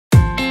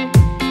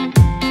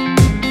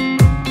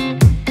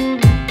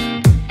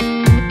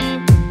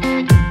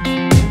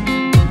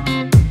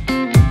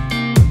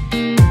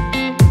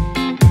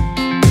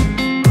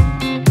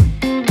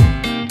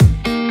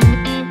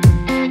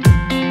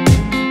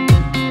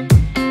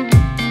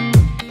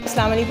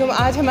अस्सलाम वालेकुम।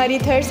 आज हमारी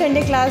थर्ड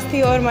संडे क्लास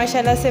थी और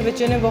माशाल्लाह से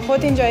बच्चों ने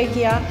बहुत इन्जॉय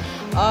किया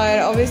और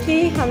ऑब्वियसली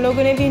हम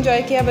लोगों ने भी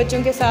इन्जॉय किया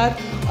बच्चों के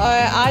साथ। और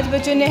आज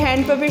बच्चों ने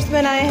हैंड पपेट्स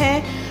बनाए हैं।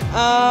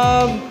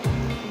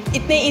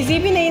 इतने इजी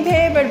भी नहीं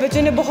थे बट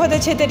बच्चों ने बहुत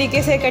अच्छे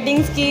तरीके से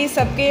कटिंग्स की।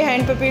 सबके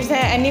हैंड पपेट्स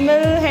हैं।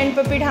 एनिमल हैंड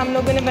पपेट हम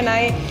लोगों ने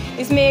बनाए।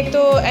 इसमें एक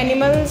तो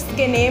एनिमल्स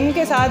के नेम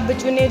के साथ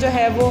बच्चों ने जो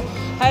है वो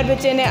हर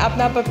बच्चे ने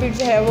अपना पपेट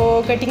जो है वो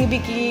कटिंग भी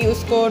की,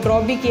 उसको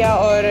ड्रॉ भी किया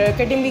और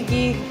कटिंग भी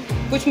की,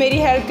 कुछ मेरी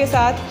हेल्प के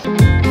साथ।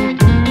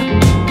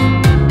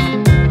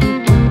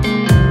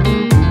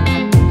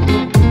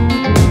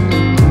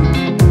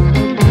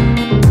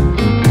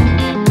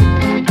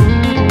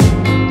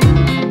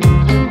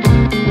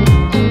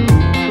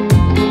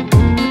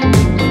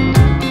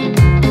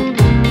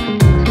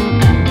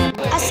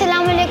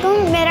 अस्सलाम वालेकुम,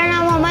 मेरा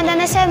नाम मोहम्मद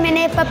अनस है।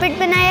 मैंने पपेट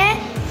बनाया है।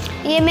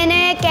 ये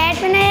मैंने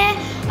कैट बनाया है।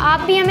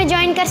 आप भी हमें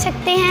ज्वाइन कर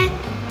सकते हैं।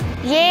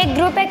 ये एक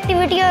ग्रुप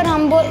एक्टिविटी है और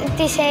हम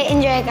बहुत इसे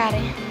एंजॉय कर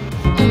रहे हैं।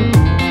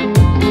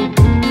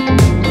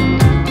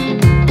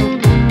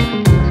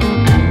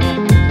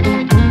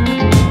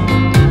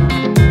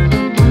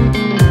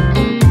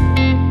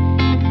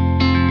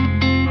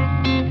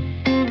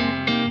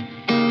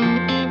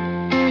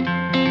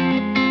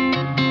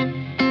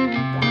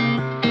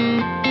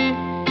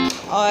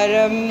 और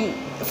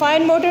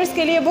फाइन मोटर्स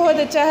के लिए बहुत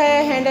अच्छा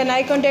है, हैंड एंड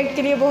आई कांटेक्ट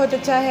के लिए बहुत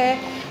अच्छा है।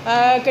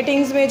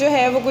 कटिंग्स में जो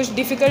है वो कुछ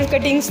डिफ़िकल्ट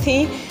कटिंग्स थी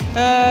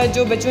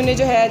जो बच्चों ने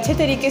जो है अच्छे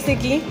तरीके से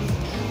की।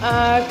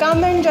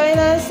 Come and join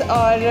us.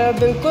 और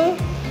बिल्कुल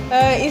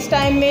इस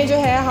टाइम में जो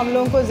है हम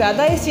लोगों को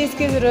ज़्यादा इस चीज़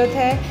की ज़रूरत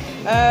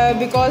है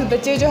बिकॉज़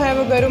बच्चे जो हैं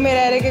वो घरों में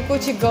रह रहे के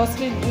कुछ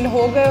एग्जॉस्टेड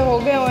हो गए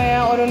हुए हैं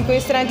और उनको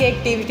इस तरह की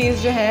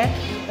एक्टिविटीज़ जो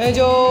हैं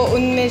जो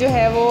उनमें जो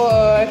है वो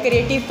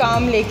क्रिएटिव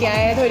काम लेके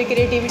आए हैं, थोड़ी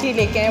क्रिएटिविटी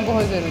लेके आए हैं,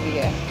 बहुत ज़रूरी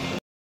है।